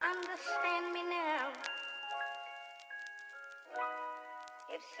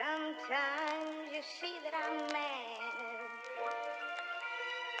If sometimes you see that I'm mad,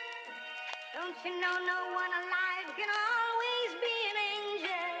 don't you know no one alive can always be an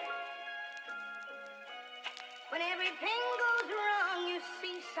angel? When everything goes wrong, you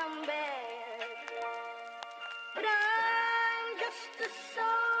see some bad. But I'm just a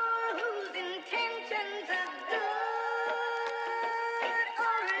soul whose intentions are good.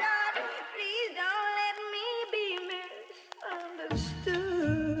 Oh Lord, please don't let me be misunderstood.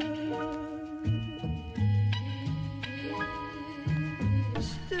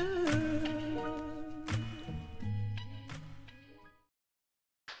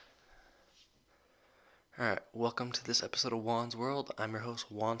 Alright, welcome to this episode of Juan's World. I'm your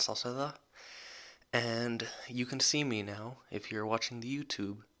host, Juan Salceda, and you can see me now if you're watching the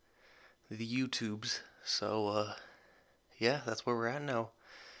YouTubes. So, yeah, that's where we're at now.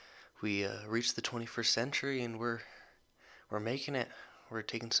 We reached the 21st century, and we're making it. We're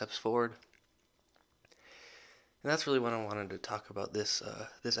taking steps forward. And that's really what I wanted to talk about this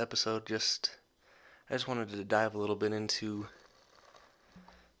episode. I just wanted to dive a little bit into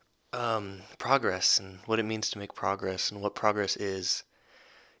progress and what it means to make progress and what progress is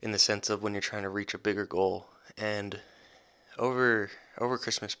in the sense of when you're trying to reach a bigger goal. And over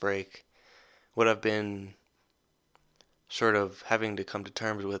Christmas break, what I've been sort of having to come to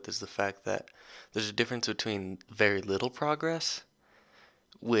terms with is the fact that there's a difference between very little progress,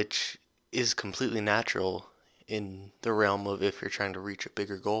 which is completely natural in the realm of if you're trying to reach a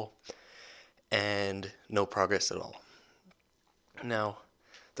bigger goal, and no progress at all. Now,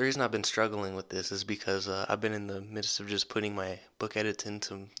 the reason I've been struggling with this is because I've been in the midst of just putting my book edits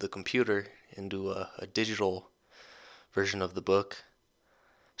into the computer, into a digital version of the book,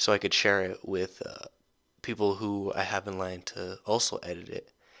 so I could share it with people who I have in line to also edit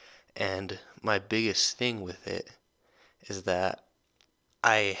it. And my biggest thing with it is that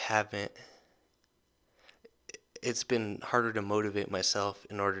it's been harder to motivate myself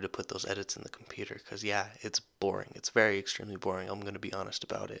in order to put those edits in the computer, because yeah, it's boring. It's very extremely boring. I'm going to be honest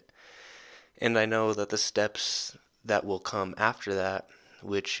about it. And I know that the steps that will come after that,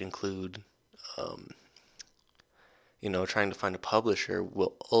 which include, trying to find a publisher,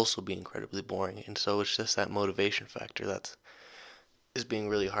 will also be incredibly boring. And so it's just that motivation factor that is being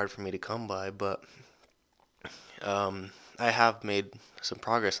really hard for me to come by. But I have made some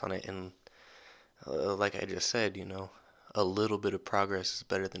progress on it, and like I just said, a little bit of progress is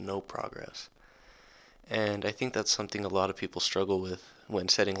better than no progress. And I think that's something a lot of people struggle with when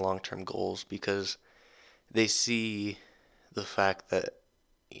setting long-term goals, because they see the fact that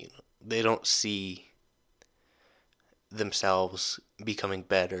they don't see themselves becoming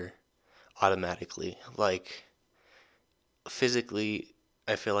better automatically. Like, physically,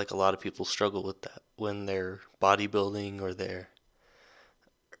 I feel like a lot of people struggle with that when they're bodybuilding,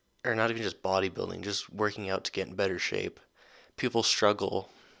 or not even just bodybuilding, just working out to get in better shape. People struggle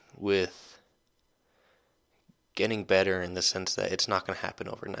with getting better in the sense that it's not going to happen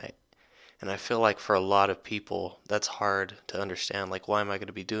overnight. And I feel like for a lot of people, that's hard to understand. Like, why am I going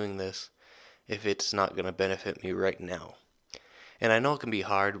to be doing this if it's not going to benefit me right now? And I know it can be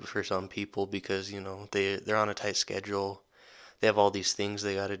hard for some people because, they're on a tight schedule. They have all these things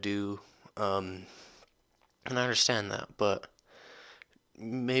they got to do. And I understand that, but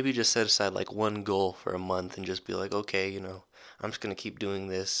maybe just set aside like one goal for a month and just be like, okay, I'm just going to keep doing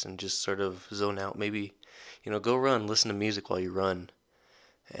this and just sort of zone out. Maybe, go run, listen to music while you run,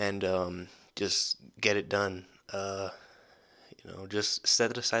 and just get it done. Just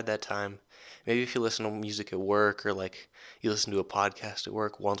set aside that time. Maybe if you listen to music at work, or like you listen to a podcast at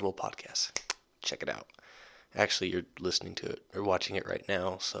work, Juan's World Podcast, check it out. Actually, you're listening to it or watching it right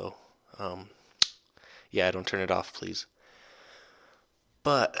now, so yeah, don't turn it off, please.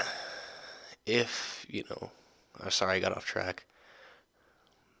 But if, I'm sorry I got off track.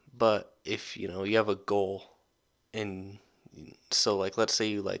 But if, you have a goal, and so like let's say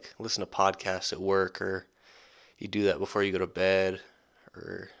you like listen to podcasts at work, or you do that before you go to bed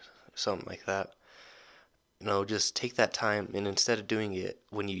or something like that. Just take that time, and instead of doing it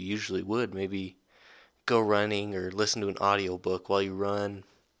when you usually would, maybe go running or listen to an audiobook while you run,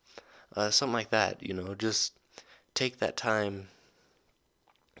 something like that. Just take that time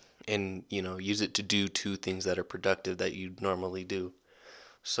and use it to do two things that are productive that you normally do.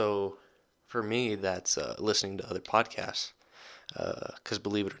 So for me, that's listening to other podcasts, because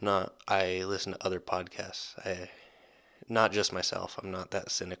believe it or not, I listen to other podcasts. Not just myself. I'm not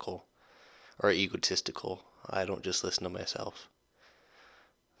that cynical or egotistical. I don't just listen to myself.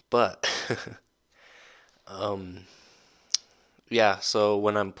 But yeah, so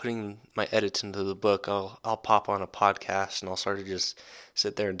when I'm putting my edits into the book, I'll pop on a podcast and I'll sort of just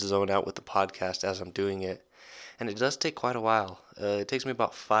sit there and zone out with the podcast as I'm doing it. And it does take quite a while. It takes me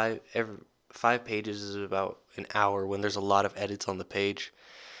about 5 pages is about an hour when there's a lot of edits on the page.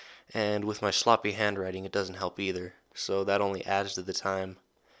 And with my sloppy handwriting, it doesn't help either. So that only adds to the time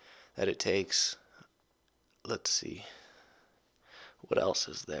that it takes. Let's see. What else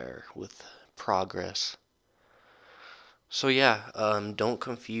is there with progress? So yeah, don't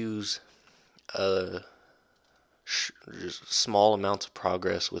confuse just small amounts of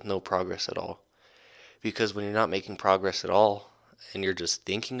progress with no progress at all. Because when you're not making progress at all and you're just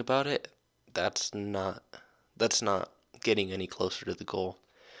thinking about it, that's not getting any closer to the goal.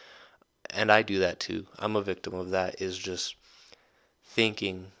 And I do that too. I'm a victim of that, is just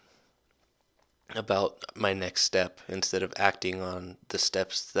thinking about my next step instead of acting on the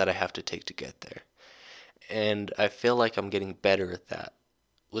steps that I have to take to get there. And I feel like I'm getting better at that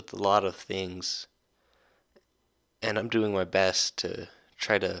with a lot of things. And I'm doing my best to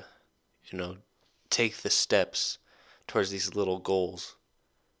try to, take the steps towards these little goals,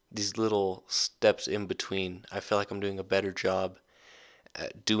 these little steps in between. I feel like I'm doing a better job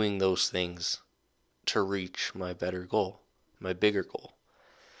at doing those things to reach my better goal, my bigger goal.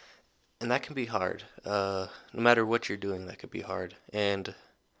 And that can be hard. No matter what you're doing, that could be hard. And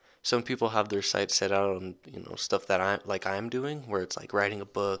some people have their sights set out on, stuff that I'm doing, where it's like writing a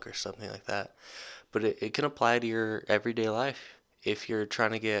book or something like that. But it can apply to your everyday life. If you're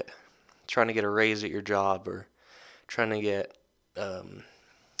trying to get a raise at your job, or trying to get I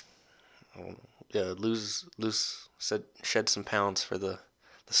don't know, yeah, shed some pounds for the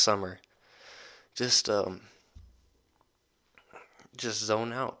summer. Just just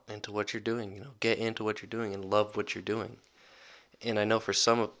zone out into what you're doing. Get into what you're doing and love what you're doing. And I know for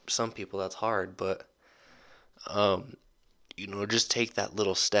some people that's hard, but just take that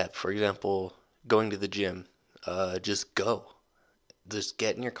little step. For example, going to the gym. Just go. Just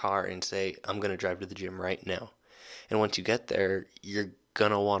get in your car and say, I'm gonna drive to the gym right now. And once you get there, you're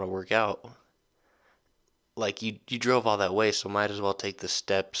gonna want to work out. Like you drove all that way, so might as well take the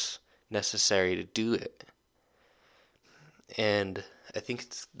steps necessary to do it. And I think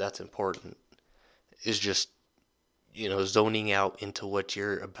that's important. Is just zoning out into what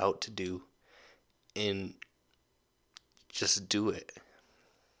you're about to do and just do it.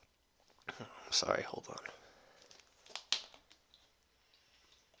 Sorry, hold on.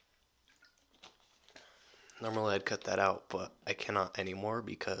 Normally I'd cut that out, but I cannot anymore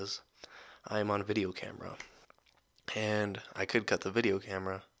because I'm on video camera. And I could cut the video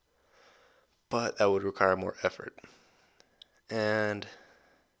camera, but that would require more effort. And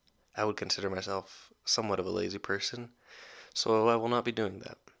I would consider myself somewhat of a lazy person, so I will not be doing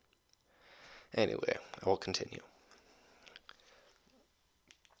that. Anyway, I will continue.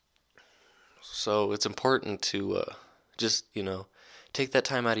 So it's important to just, take that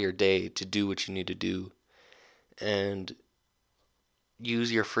time out of your day to do what you need to do, and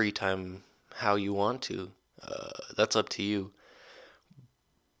use your free time how you want to. That's up to you.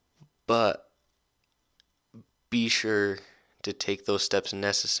 But be sure to take those steps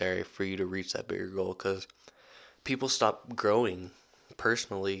necessary for you to reach that bigger goal, because people stop growing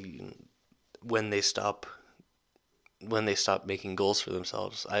personally when they stop making goals for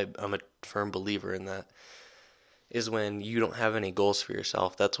themselves. I'm a firm believer in that. Is when you don't have any goals for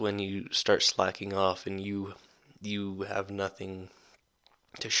yourself. That's when you start slacking off and you have nothing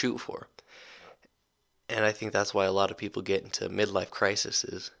to shoot for. And I think that's why a lot of people get into midlife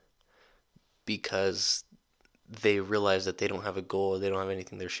crises, because they realize that they don't have a goal, they don't have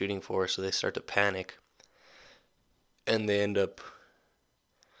anything they're shooting for, so they start to panic, and they end up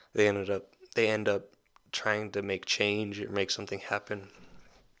trying to make change or make something happen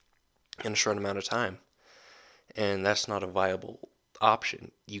in a short amount of time. And that's not a viable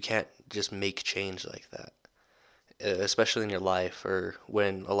option. You can't just make change like that, especially in your life, or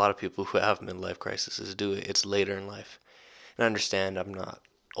when a lot of people who have midlife crises do it, it's later in life. And I understand I'm not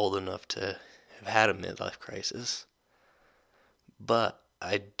old enough to have had a midlife crisis, but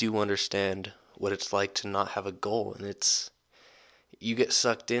I do understand what it's like to not have a goal, and you get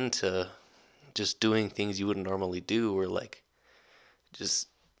sucked into just doing things you wouldn't normally do, or like just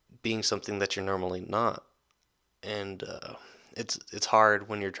being something that you're normally not. And it's hard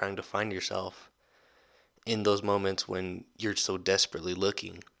when you're trying to find yourself in those moments when you're so desperately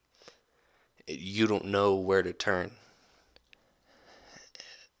looking. You don't know where to turn.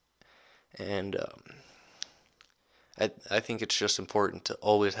 And I think it's just important to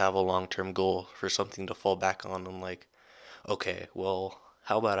always have a long-term goal for something to fall back on, and like, okay, well,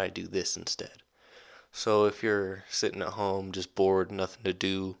 how about I do this instead? So if you're sitting at home just bored, nothing to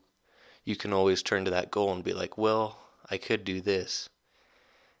do, you can always turn to that goal and be like, well, I could do this.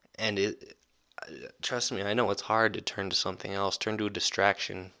 And trust me, I know it's hard to turn to something else, turn to a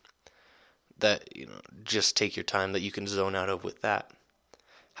distraction that, just take your time that you can zone out of with that.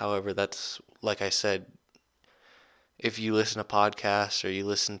 However, that's, like I said, if you listen to podcasts or you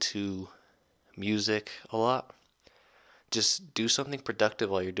listen to music a lot, just do something productive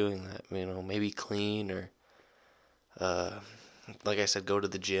while you're doing that. Maybe clean or, uh, like I said, go to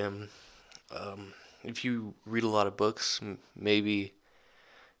the gym. If you read a lot of books, maybe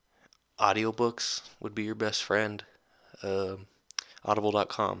audiobooks would be your best friend.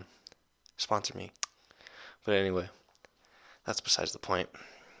 Audible.com, sponsor me. But anyway, that's besides the point.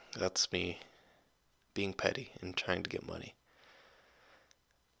 That's me being petty and trying to get money.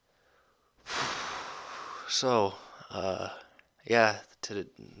 So, yeah,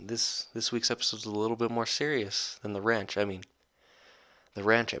 this week's episode is a little bit more serious than the ranch. I mean, the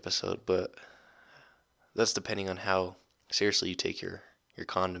ranch episode, but that's depending on how seriously you take your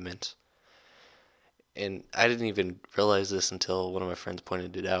condiments. And I didn't even realize this until one of my friends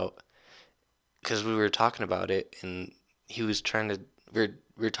pointed it out, because we were talking about it, and he was trying to. We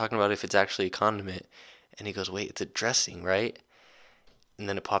were talking about if it's actually a condiment, and he goes, "Wait, it's a dressing, right?" And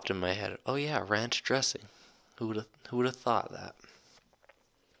then it popped in my head. Oh yeah, ranch dressing. Who would have thought that?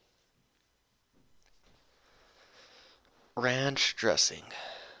 Ranch dressing.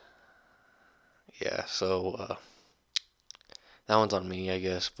 Yeah, so that one's on me, I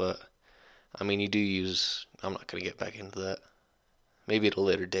guess. But I mean, you do use. I'm not gonna get back into that. Maybe at a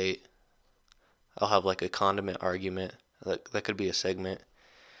later date. I'll have like a condiment argument. That could be a segment.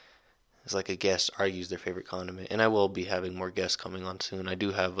 It's like a guest argues their favorite condiment, and I will be having more guests coming on soon. I do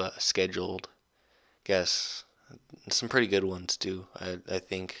have scheduled guests, some pretty good ones too. I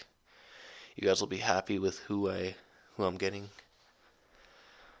think you guys will be happy with who I'm getting.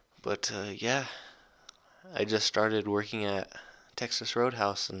 But yeah, I just started working at Texas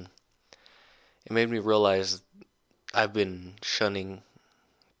Roadhouse, and it made me realize I've been shunning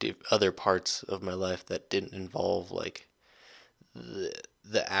other parts of my life that didn't involve like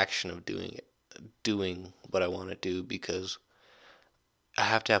the action of doing what I want to do, because I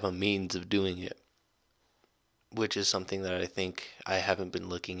have to have a means of doing it, which is something that I think I haven't been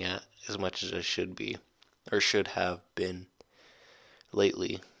looking at as much as I should be, or should have been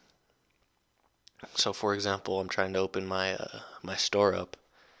lately. So, for example, I'm trying to open my store up,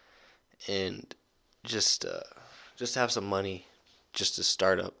 and just have some money, just to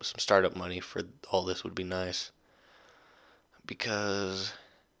some startup money for all this would be nice, because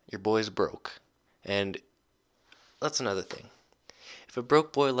your boy's broke, and that's another thing. If a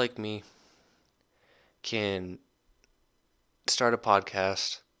broke boy like me can start a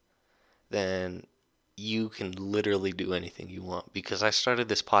podcast, then you can literally do anything you want, because I started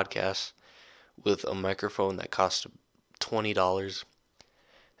this podcast with a microphone that cost $20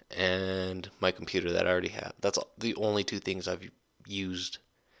 and my computer that I already have. That's the only two things I've used,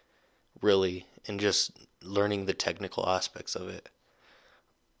 really, and just learning the technical aspects of it.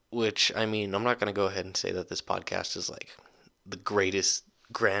 Which, I mean, I'm not going to go ahead and say that this podcast is like the greatest,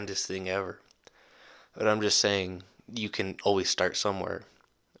 grandest thing ever. But I'm just saying you can always start somewhere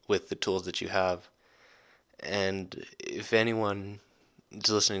with the tools that you have. And if anyone is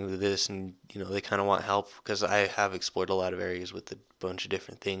listening to this and, they kind of want help, because I have explored a lot of areas with a bunch of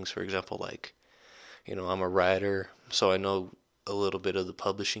different things. For example, like, I'm a writer, so I know a little bit of the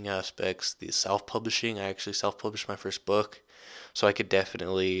publishing aspects, the self-publishing. I actually self-published my first book, so I could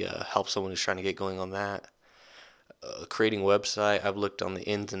definitely help someone who's trying to get going on that. Creating a website, I've looked on the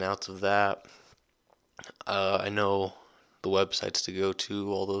ins and outs of that. I know the websites to go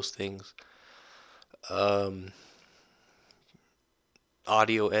to, all those things.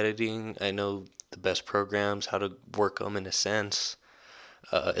 Audio editing, I know the best programs, how to work them in a sense,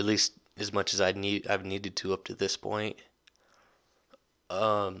 at least as much as I've needed to up to this point.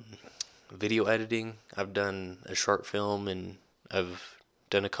 Video editing, I've done a short film, and I've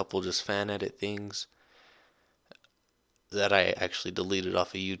done a couple just fan edit things that I actually deleted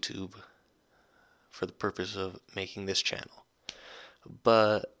off of YouTube for the purpose of making this channel.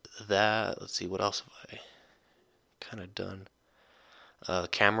 But let's see, what else have I kind of done?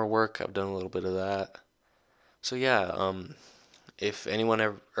 Camera work, I've done a little bit of that. So yeah, if anyone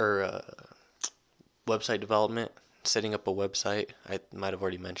ever, website development, setting up a website, I might have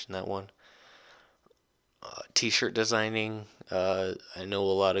already mentioned that one. T-shirt designing, I know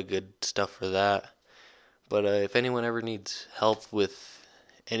a lot of good stuff for that. But if anyone ever needs help with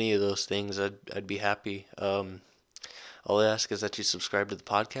any of those things, I'd be happy. All I ask is that you subscribe to the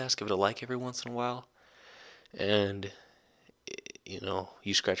podcast, give it a like every once in a while, And,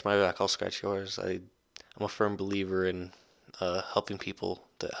 you scratch my back, I'll scratch yours. I'm a firm believer in helping people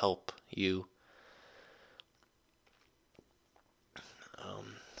that help you.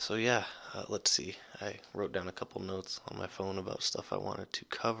 So yeah, let's see. I wrote down a couple notes on my phone about stuff I wanted to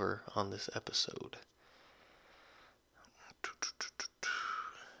cover on this episode.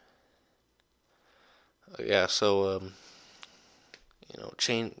 Yeah, so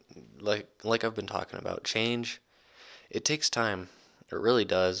change, like I've been talking about, change. It takes time. It really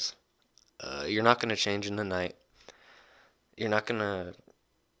does. You're not gonna change in the night. You're not gonna.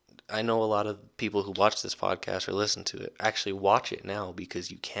 I know a lot of people who watch this podcast or listen to it actually watch it now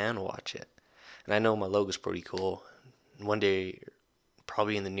because you can watch it. And I know my logo's pretty cool. One day,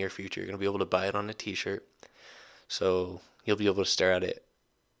 probably in the near future, you're gonna be able to buy it on a T-shirt. So you'll be able to stare at it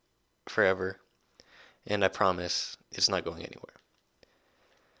forever. And I promise it's not going anywhere.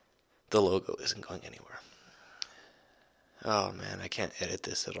 The logo isn't going anywhere. Oh man, I can't edit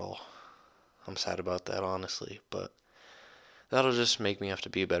this at all. I'm sad about that, honestly, but that'll just make me have to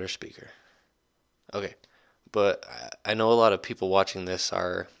be a better speaker. Okay, but I know a lot of people watching this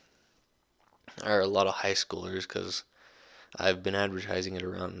are a lot of high schoolers because I've been advertising it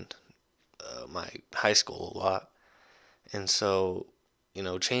around my high school a lot. And so,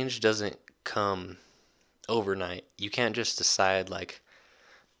 change doesn't come overnight. You can't just decide, like,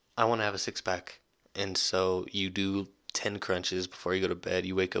 I want to have a six pack. And so you do 10 crunches before you go to bed.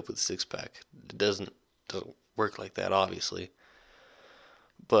 You wake up with a six pack. It doesn't work like that, obviously.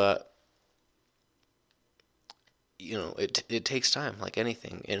 But, it takes time, like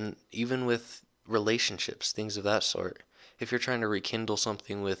anything. And even with relationships, things of that sort. If you're trying to rekindle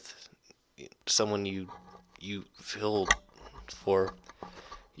something with someone you feel for,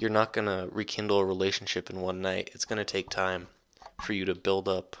 you're not going to rekindle a relationship in one night. It's going to take time for you to build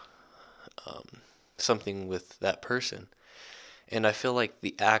up something with that person. And I feel like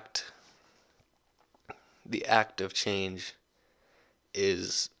the act of change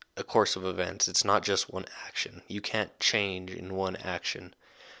is a course of events. It's not just one action. You can't change in one action.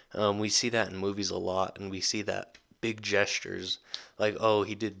 We see that in movies a lot, and we see that big gestures, like, oh,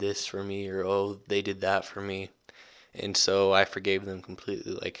 he did this for me, or oh, they did that for me, and so I forgave them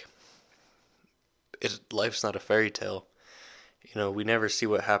completely. Like, life's not a fairy tale. We never see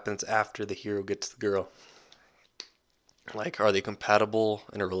what happens after the hero gets the girl. Like, are they compatible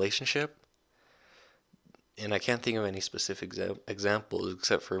in a relationship? And I can't think of any specific examples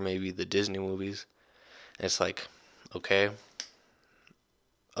except for maybe the Disney movies. And it's like, okay.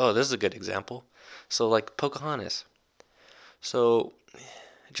 Oh, this is a good example. So, like, Pocahontas. So,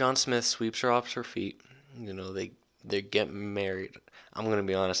 John Smith sweeps her off her feet. They get married. I'm going to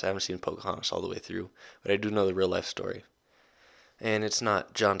be honest, I haven't seen Pocahontas all the way through, but I do know the real life story. And it's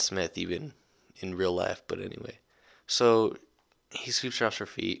not John Smith even in real life, but anyway. So he sweeps her off her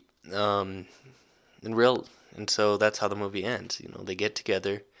feet. And so that's how the movie ends. They get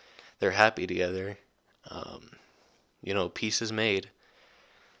together, they're happy together. Peace is made.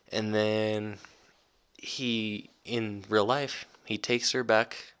 And then in real life, he takes her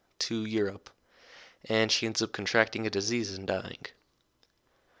back to Europe, and she ends up contracting a disease and dying.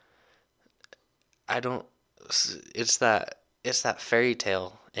 It's that fairy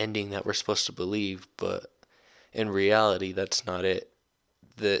tale ending that we're supposed to believe, but in reality, that's not it.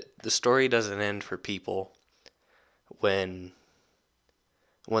 The story doesn't end for people when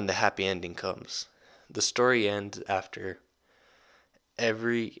the happy ending comes. The story ends after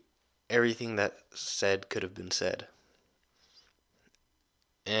everything that said could have been said.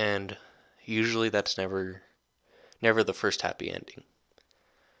 And usually that's never the first happy ending.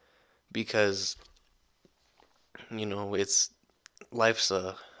 Because life's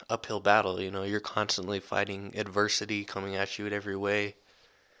a uphill battle. You're constantly fighting adversity coming at you in every way,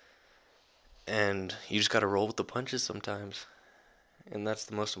 and you just gotta roll with the punches sometimes. And that's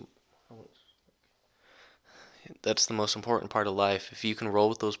the most important part of life. If you can roll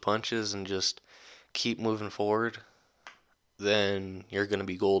with those punches and just keep moving forward, then you're gonna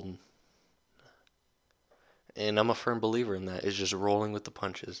be golden. And I'm a firm believer in that, is just rolling with the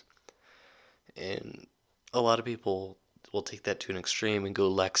punches. And a lot of people will take that to an extreme and go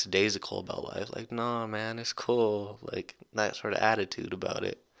lackadaisical about life. Like, nah, man, it's cool. Like, that sort of attitude about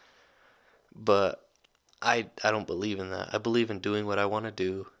it. But I don't believe in that. I believe in doing what I want to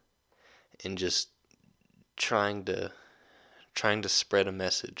do and just trying to spread a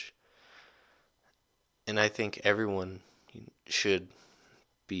message. And I think everyone should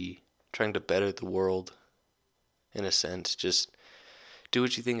be trying to better the world in a sense. Just do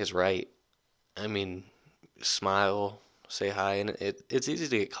what you think is right. I mean, smile, say hi, and it's easy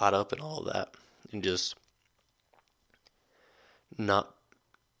to get caught up in all of that and just not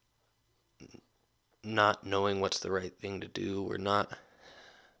not knowing what's the right thing to do, or not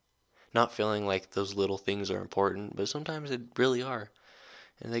feeling like those little things are important, but sometimes they really are,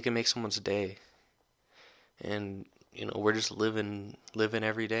 and they can make someone's day. And we're just living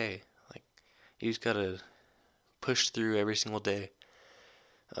every day. Like, you just gotta push through every single day.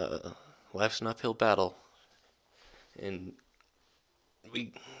 Uh, Life's an uphill battle, and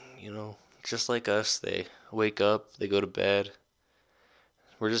we, just like us, they wake up, they go to bed.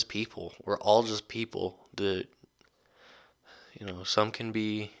 We're just people. We're all just people. Some can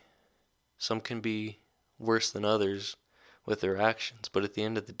be worse than others with their actions, but at the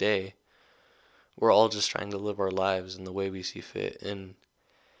end of the day, we're all just trying to live our lives in the way we see fit. And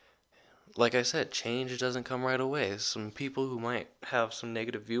like I said, change doesn't come right away. Some people who might have some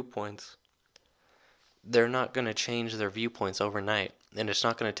negative viewpoints, they're not going to change their viewpoints overnight. And it's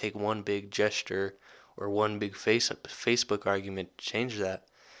not going to take one big gesture or one big Facebook argument to change that.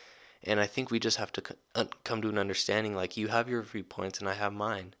 And I think we just have to come to an understanding, like, you have your viewpoints and I have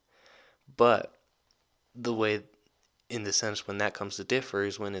mine. But the way, in the sense when that comes to differ,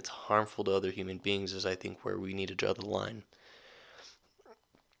 is when it's harmful to other human beings, is I think where we need to draw the line.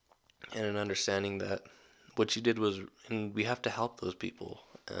 And an understanding that what you did was, and we have to help those people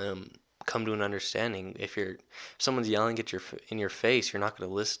come to an understanding. If someone's yelling at in your face, you're not going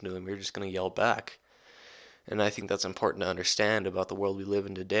to listen to them. You're just going to yell back. And I think that's important to understand about the world we live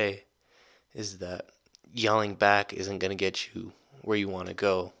in today, is that yelling back isn't going to get you where you want to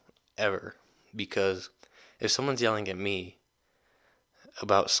go, ever. Because if someone's yelling at me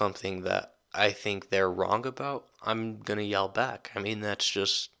about something that I think they're wrong about, I'm going to yell back. I mean, that's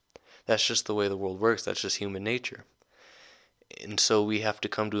just the way the world works. That's just human nature. And so we have to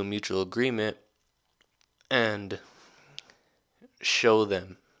come to a mutual agreement and show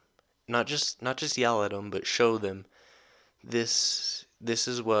them, not just yell at them, but show them, this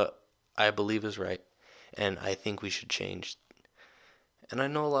is what I believe is right, and I think we should change. And I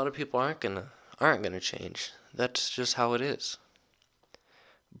know a lot of people aren't gonna change. That's just how it is.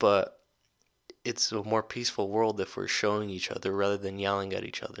 But it's a more peaceful world if we're showing each other rather than yelling at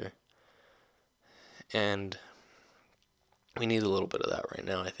each other. And we need a little bit of that right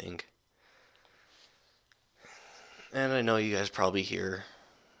now, I think. And I know you guys probably hear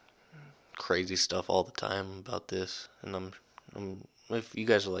crazy stuff all the time about this, and I'm if you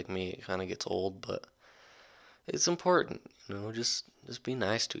guys are like me, it kind of gets old, but it's important, just be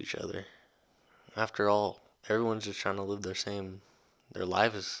nice to each other. After all, everyone's just trying to live their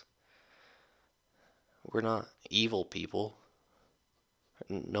lives. We're not evil people.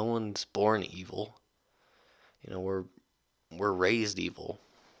 No one's born evil. We're raised evil.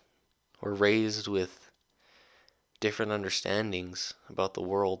 We're raised with different understandings about the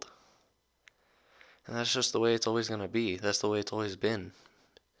world. And that's just the way it's always going to be. That's the way it's always been.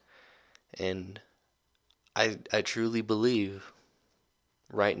 And I truly believe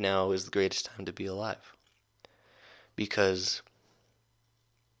right now is the greatest time to be alive. Because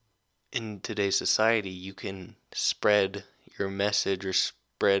in today's society, you can spread your message, or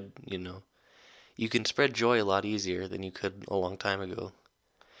you can spread joy a lot easier than you could a long time ago.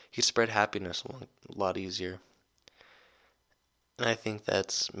 You can spread happiness a lot easier. And I think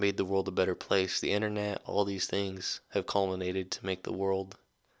that's made the world a better place. The internet, all these things have culminated to make the world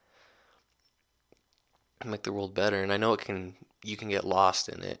better. And I know you can get lost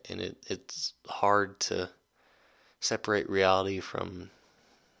in it, and it's hard to separate reality from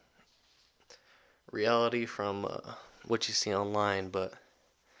what you see online, but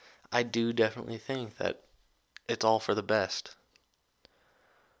I do definitely think that it's all for the best.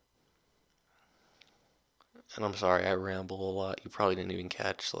 And I'm sorry, I ramble a lot. You probably didn't even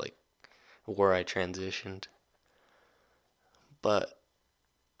catch where I transitioned. But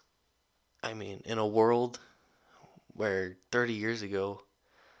I mean, in a world where 30 years ago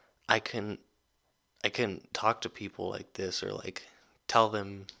I couldn't talk to people like this, or tell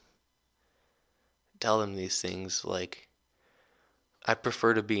them these things. I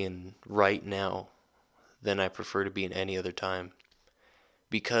prefer to be in right now than I prefer to be in any other time,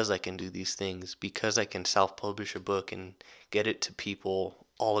 because I can do these things, because I can self-publish a book and get it to people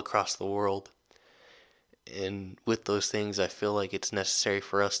all across the world. And with those things, I feel like it's necessary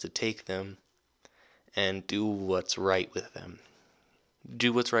for us to take them and do what's right with them.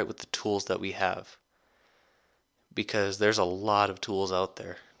 Do what's right with the tools that we have. Because there's a lot of tools out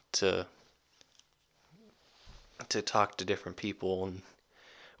there to talk to different people, and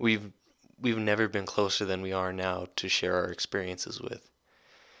we've never been closer than we are now to share our experiences with.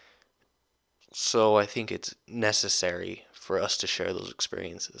 So I think it's necessary for us to share those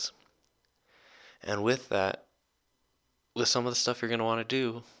experiences. And with that, with some of the stuff you're going to want to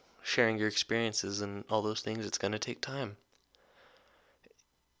do, sharing your experiences and all those things, it's going to take time.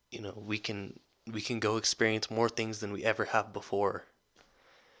 You know, we can go experience more things than we ever have before.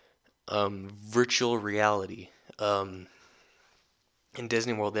 Virtual reality. In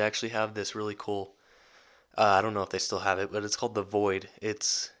Disney World, they actually have this really cool, I don't know if they still have it, but it's called the Void.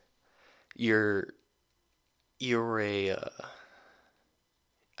 It's, you're a,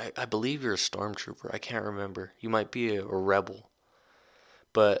 I believe you're a stormtrooper. I can't remember. You might be a rebel,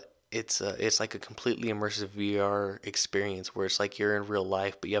 but it's like a completely immersive VR experience where it's like you're in real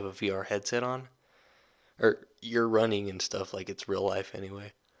life, but you have a VR headset on, or you're running and stuff like it's real life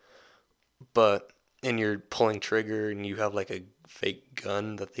anyway. And you're pulling trigger and you have like a fake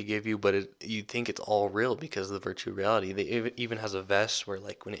gun that they give you, but you think it's all real because of the virtual reality. They even has a vest where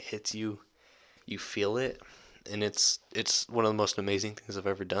like when it hits you, you feel it, and it's one of the most amazing things I've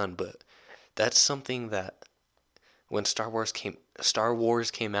ever done. But that's something that when Star Wars came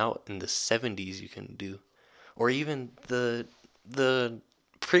out in the 70s, you couldn't do, or even the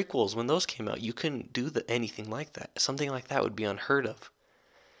prequels when those came out, you couldn't do anything like that. Something like that would be unheard of.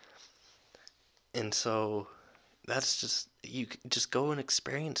 And so that's just, you just go and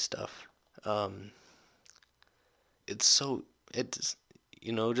experience stuff. It's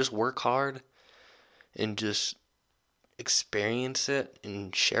just work hard and just experience it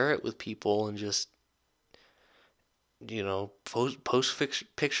and share it with people, and just, post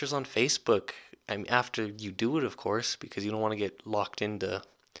pictures on Facebook. I mean, after you do it, of course, because you don't want to get locked into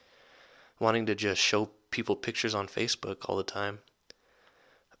wanting to just show people pictures on Facebook all the time.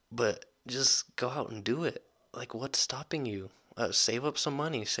 But just go out and do it. Like, what's stopping you? Save up some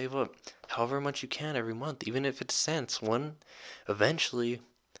money. Save up however much you can every month, even if it's cents. Eventually,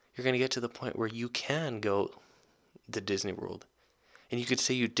 you're going to get to the point where you can go to Disney World. And you could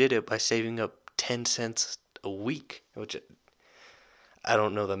say you did it by saving up 10 cents a week, which I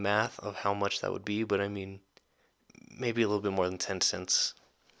don't know the math of how much that would be, but I mean, maybe a little bit more than 10 cents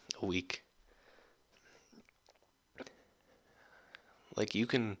a week. Like, you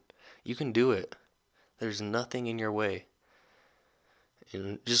can do it. There's nothing in your way.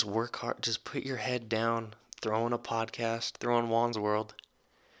 And just work hard. Just put your head down, throw in a podcast, throw in Juan's World,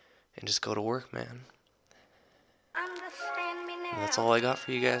 and just go to work, man. And that's all I got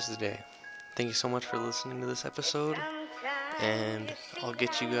for you guys today. Thank you so much for listening to this episode. And I'll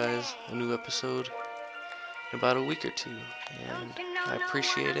get you guys a new episode in about a week or two. And I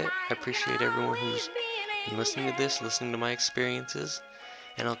appreciate it. I appreciate everyone who's been listening to this, listening to my experiences.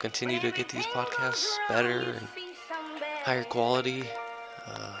 And I'll continue to get these podcasts better and higher quality.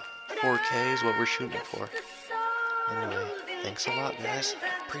 4K is what we're shooting for. Anyway, thanks a lot, guys.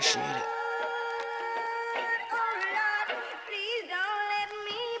 Appreciate it.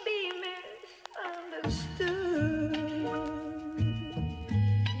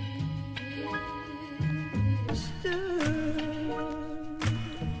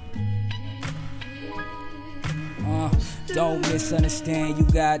 Don't misunderstand, you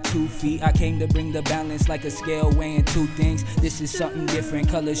got 2 feet. I came to bring the balance like a scale weighing 2 things. This is something different,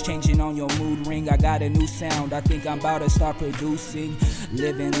 colors changing on your mood ring. I got a new sound, I think I'm about to start producing.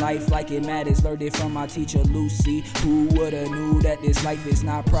 Living life like it matters, learned it from my teacher Lucy. Who would've knew that this life is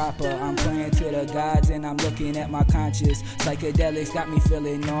not proper? I'm praying to the gods and I'm looking at my conscience. Psychedelics got me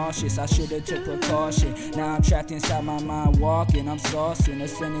feeling nauseous, I should've took precaution. Now I'm trapped inside my mind walking, I'm saucing,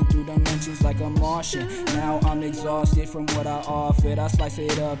 ascending through dimensions like a Martian. Now I'm exhausted from what I offered. I slice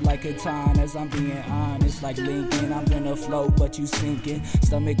it up like a ton as I'm being honest. Like Lincoln, I'm gonna float but you sinking.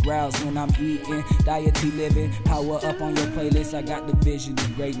 Stomach growls when I'm eating. Diety living, power up on your playlist. I got the vision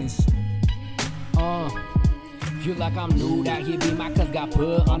of greatness. Feel like I'm nude out here, be my cuz got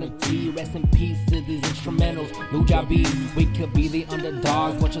put on a T. Rest in peace to these instrumentals, new job beat. We could be the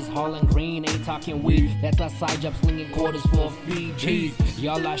underdogs, watch us hauling green, ain't talking weed. That's our side job, slinging quarters for a fee. Jeez,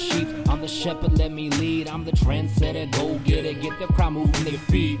 y'all are sheep, I'm the shepherd, let me lead. I'm the trendsetter, go get it, get the crowd moving their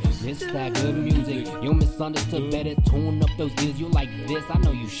feet. This that good music, you misunderstood, better tune up those ears. You like this, I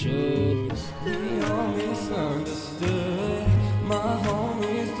know you should. We all misunderstood, my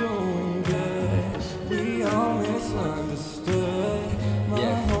homies doing good. We all misunderstood, my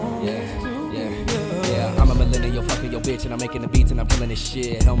homies doing good. Yeah, I'm a millennial, fucking your bitch, and I'm making the beats and I'm killing this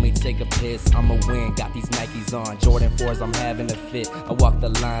shit. Help me take a piss, I'ma win, got these Nikes on. Jordan 4s, I'm having a fit. I walk the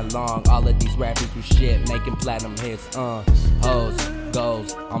line long, all of these rappers who shit, making platinum hits. Hoes,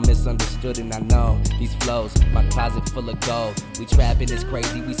 goals. I'm misunderstood and I know these flows, my closet full of gold. We trapping is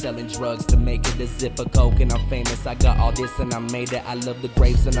crazy, we selling drugs to make it. A zip of coke and I'm famous, I got all this and I made it. I love the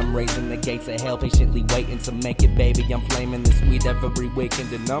grapes and I'm raising the gates of hell, patiently waiting to make it, baby. I'm flaming this weed every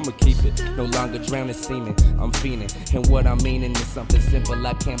weekend and I'ma keep it. No longer drowning semen, I'm fiending. And what I'm meaning is something simple,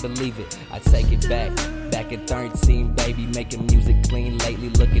 I can't believe it. I take it back at 13, baby, making music clean. Lately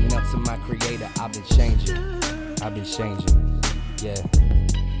looking up to my creator, I've been changing, yeah.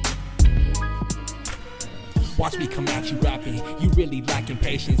 Watch me come at you rapping, you really lacking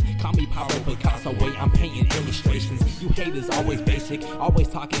patience. Call me Pablo Picasso, wait, I'm painting illustrations. You haters always basic, always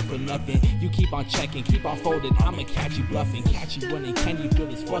talking for nothing. You keep on checking, keep on folding, I'ma catch you bluffing. Catch you running, can you feel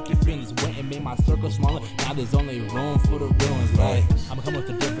this fucking feelings? Went and made my circle smaller, now there's only room for the real ones. Like, I'm coming with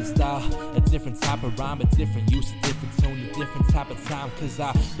a different style, a different type of rhyme, a different use, a different tune, a different type of time. Cause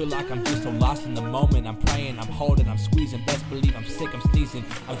I feel like I'm just so lost in the moment. I'm praying, I'm holding, I'm squeezing. Best believe I'm sick, I'm sneezing,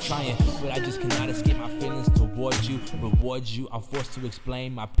 I'm trying, but I just cannot escape my feelings towards you, reward you. I'm forced to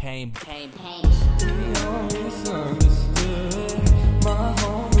explain my pain. We all misunderstood. My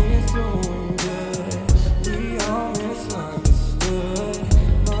homies doing